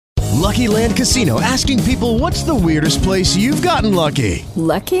Lucky Land Casino, asking people, what's the weirdest place you've gotten lucky?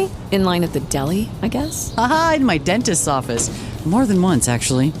 Lucky? In line at the deli, I guess? Aha, in my dentist's office. More than once,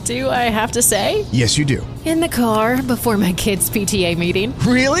 actually. Do I have to say? Yes, you do. In the car before my kids' PTA meeting.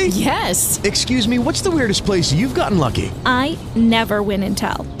 Really? Yes. Excuse me, what's the weirdest place you've gotten lucky? I never win and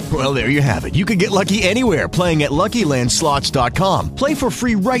tell. Well, there you have it. You can get lucky anywhere, playing at LuckyLandSlots.com. Play for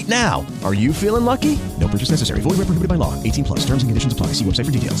free right now. Are you feeling lucky? No purchase necessary. Void where prohibited by law. 18 plus. Terms and conditions apply. See website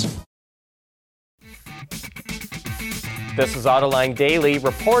for details. This is Autoline Daily,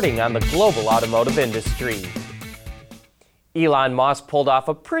 reporting on the global automotive industry. Elon Musk pulled off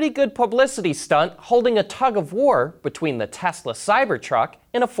a pretty good publicity stunt holding a tug of war between the Tesla Cybertruck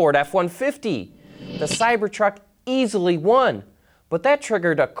and a Ford F-150. The Cybertruck easily won, but that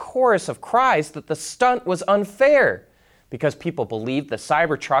triggered a chorus of cries that the stunt was unfair because people believed the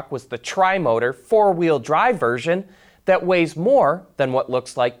Cybertruck was the tri-motor, four-wheel drive version that weighs more than what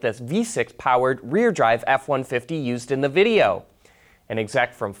looks like this V6-powered rear-drive F-150 used in the video. An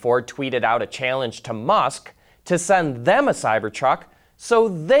exec from Ford tweeted out a challenge to Musk to send them a Cybertruck so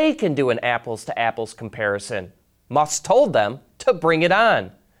they can do an apples-to-apples comparison. Musk told them to bring it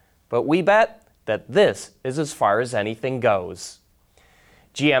on. But we bet that this is as far as anything goes.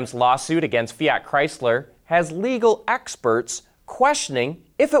 GM's lawsuit against Fiat Chrysler has legal experts questioning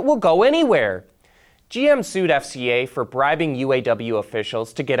if it will go anywhere. GM sued FCA for bribing UAW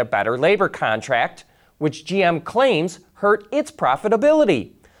officials to get a better labor contract, which GM claims hurt its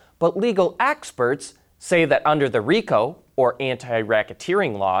profitability. But legal experts say that under the RICO, or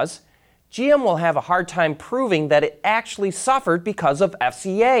anti-racketeering laws, GM will have a hard time proving that it actually suffered because of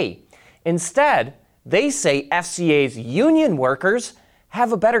FCA. Instead, they say FCA's union workers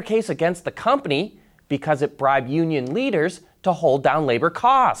have a better case against the company because it bribed union leaders to hold down labor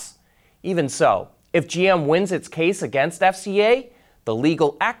costs. Even so, if GM wins its case against FCA, the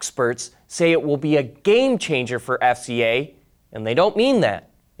legal experts say it will be a game changer for FCA, and they don't mean that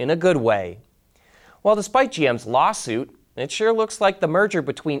in a good way. Well, despite GM's lawsuit, it sure looks like the merger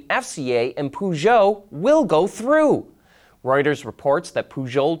between FCA and Peugeot will go through. Reuters reports that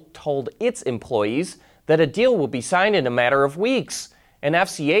Peugeot told its employees that a deal will be signed in a matter of weeks, and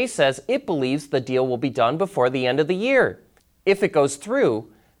FCA says it believes the deal will be done before the end of the year. If it goes through,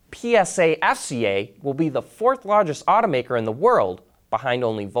 PSA FCA will be the fourth largest automaker in the world, behind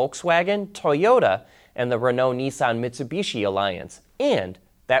only Volkswagen, Toyota, and the Renault-Nissan-Mitsubishi alliance, and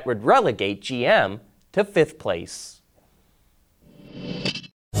that would relegate GM to fifth place.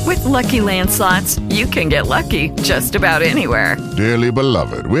 With Lucky Land Slots, you can get lucky just about anywhere. Dearly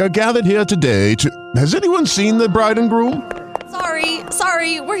beloved, we are gathered here today to... Has anyone seen the bride and groom?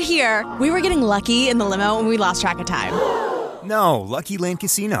 Sorry, we're here. We were getting lucky in the limo and we lost track of time. No, Lucky Land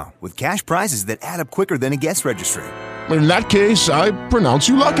Casino, with cash prizes that add up quicker than a guest registry. In that case, I pronounce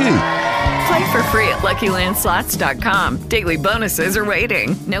you lucky. Play for free at LuckyLandSlots.com. Daily bonuses are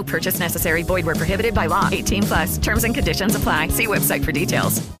waiting. No purchase necessary. Void where prohibited by law. 18 plus. Terms and conditions apply. See website for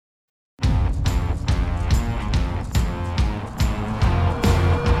details.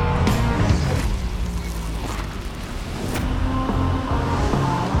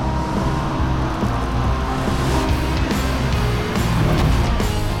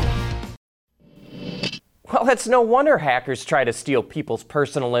 Well, it's no wonder hackers try to steal people's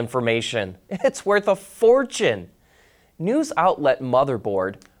personal information. It's worth a fortune. News outlet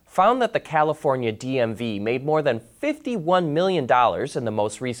Motherboard found that the California DMV made more than $51 million in the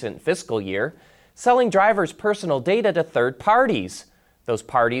most recent fiscal year selling drivers' personal data to third parties. Those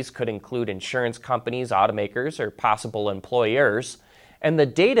parties could include insurance companies, automakers, or possible employers. And the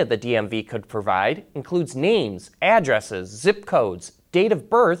data the DMV could provide includes names, addresses, zip codes, date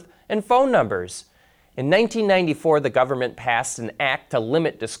of birth, and phone numbers. In 1994, the government passed an act to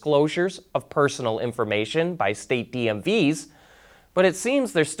limit disclosures of personal information by state DMVs, but it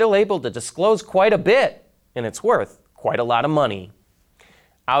seems they're still able to disclose quite a bit, and it's worth quite a lot of money.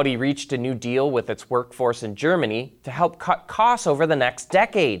 Audi reached a new deal with its workforce in Germany to help cut costs over the next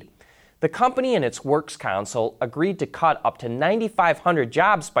decade. The company and its Works Council agreed to cut up to 9,500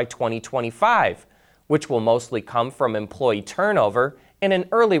 jobs by 2025, which will mostly come from employee turnover and an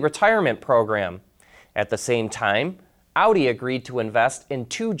early retirement program. At the same time, Audi agreed to invest in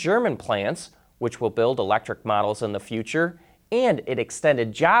 2 German plants, which will build electric models in the future, and it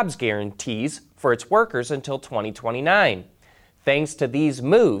extended jobs guarantees for its workers until 2029. Thanks to these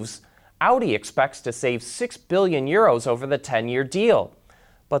moves, Audi expects to save 6 billion euros over the 10-year deal.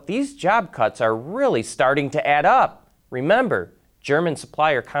 But these job cuts are really starting to add up. Remember, German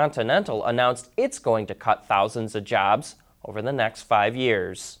supplier Continental announced it's going to cut thousands of jobs over the next 5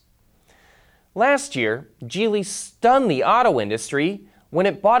 years. Last year, Geely stunned the auto industry when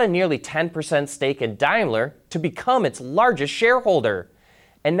it bought a nearly 10% stake in Daimler to become its largest shareholder.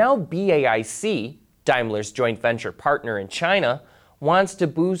 And now BAIC, Daimler's joint venture partner in China, wants to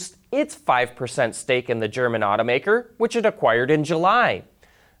boost its 5% stake in the German automaker, which it acquired in July.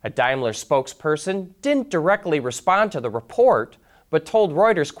 A Daimler spokesperson didn't directly respond to the report, but told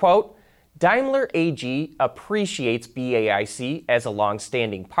Reuters, quote, Daimler AG appreciates BAIC as a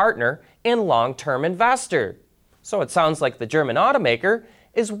long-standing partner and long-term investor. So it sounds like the German automaker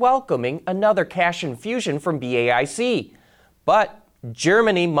is welcoming another cash infusion from BAIC. But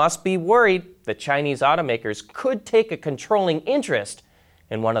Germany must be worried that Chinese automakers could take a controlling interest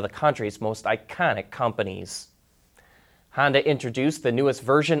in one of the country's most iconic companies. Honda introduced the newest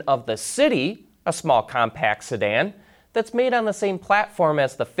version of the City, a small compact sedan that's made on the same platform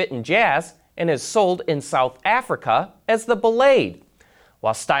as the Fit and Jazz and is sold in South Africa as the Blade.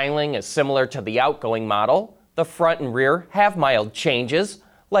 While styling is similar to the outgoing model, the front and rear have mild changes,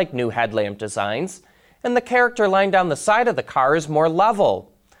 like new headlamp designs, and the character line down the side of the car is more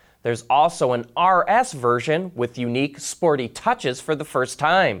level. There's also an RS version with unique sporty touches for the first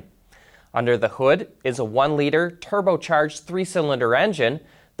time. Under the hood is a 1-liter turbocharged 3-cylinder engine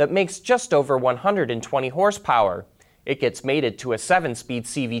that makes just over 120 horsepower. It gets mated to a 7-speed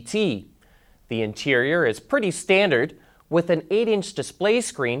CVT. The interior is pretty standard, with an 8-inch display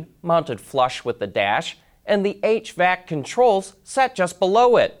screen mounted flush with the dash and the HVAC controls set just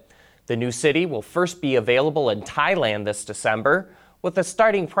below it. The new City will first be available in Thailand this December, with a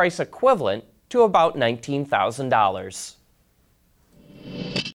starting price equivalent to about $19,000.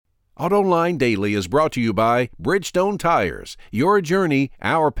 AutoLine Daily is brought to you by Bridgestone Tires. Your journey,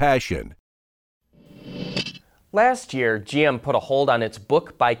 our passion. Last year, GM put a hold on its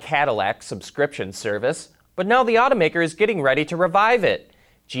Book by Cadillac subscription service, but now the automaker is getting ready to revive it.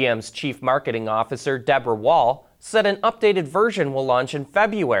 GM's Chief Marketing Officer, Deborah Wall, said an updated version will launch in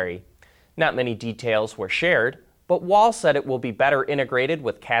February. Not many details were shared, but Wall said it will be better integrated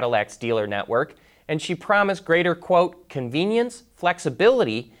with Cadillac's dealer network, and she promised greater, quote, convenience,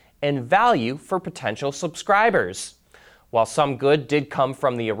 flexibility, and value for potential subscribers. While some good did come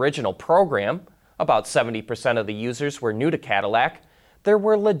from the original program, about 70% of the users were new to Cadillac, there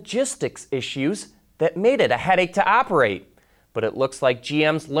were logistics issues that made it a headache to operate. But it looks like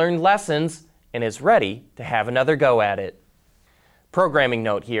GM's learned lessons and is ready to have another go at it. Programming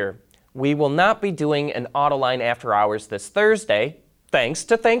note here. We will not be doing an Autoline After Hours this Thursday, thanks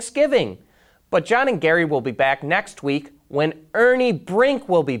to Thanksgiving. But John and Gary will be back next week when Ernie Brink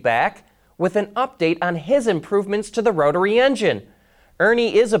will be back with an update on his improvements to the rotary engine.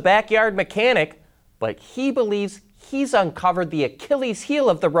 Ernie is a backyard mechanic, but he believes he's uncovered the Achilles heel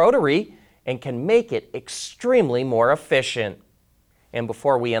of the rotary and can make it extremely more efficient. And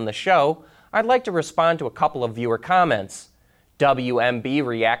before we end the show, I'd like to respond to a couple of viewer comments. WMB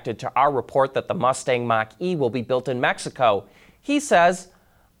reacted to our report that the Mustang Mach-E will be built in Mexico. He says,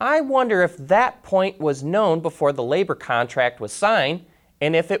 I wonder if that point was known before the labor contract was signed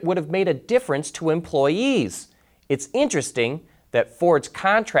and if it would have made a difference to employees. It's interesting that Ford's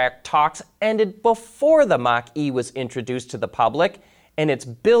contract talks ended before the Mach-E was introduced to the public and its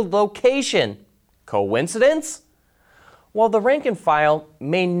build location. Coincidence? Well, the rank and file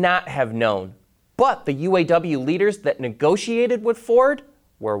may not have known, but the UAW leaders that negotiated with Ford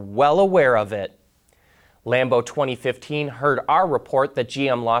were well aware of it. Lambo 2015 heard our report that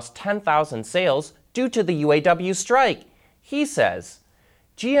GM lost 10,000 sales due to the UAW strike. He says,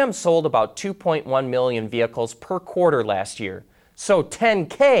 GM sold about 2.1 million vehicles per quarter last year, so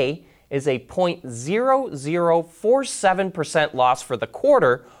 10K is a 0.0047% loss for the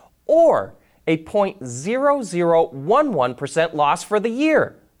quarter or a 0.0011% loss for the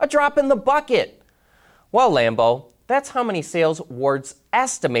year, a drop in the bucket. Well, Lambo, that's how many sales Wards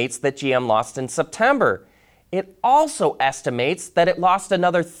estimates that GM lost in September. It also estimates that it lost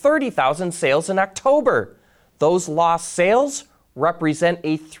another 30,000 sales in October. Those lost sales represent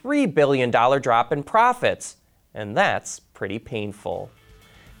a $3 billion drop in profits, and that's pretty painful.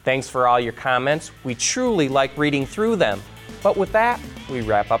 Thanks for all your comments. We truly like reading through them. But with that, we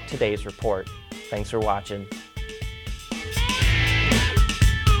wrap up today's report. Thanks for watching.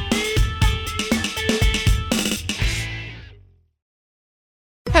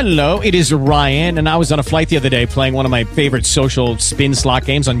 Hello, it is Ryan, and I was on a flight the other day playing one of my favorite social spin slot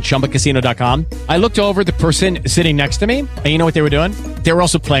games on ChumbaCasino.com. I looked over at the person sitting next to me, and you know what they were doing? They were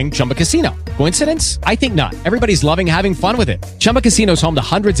also playing Chumba Casino. Coincidence? I think not. Everybody's loving having fun with it. Chumba Casino is home to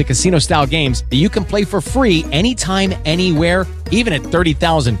hundreds of casino-style games that you can play for free anytime, anywhere, even at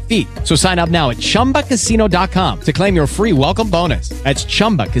 30,000 feet. So sign up now at ChumbaCasino.com to claim your free welcome bonus. That's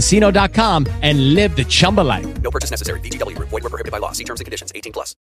ChumbaCasino.com and live the Chumba life. No purchase necessary. VGW. Void where prohibited by law. See terms and conditions. 18+.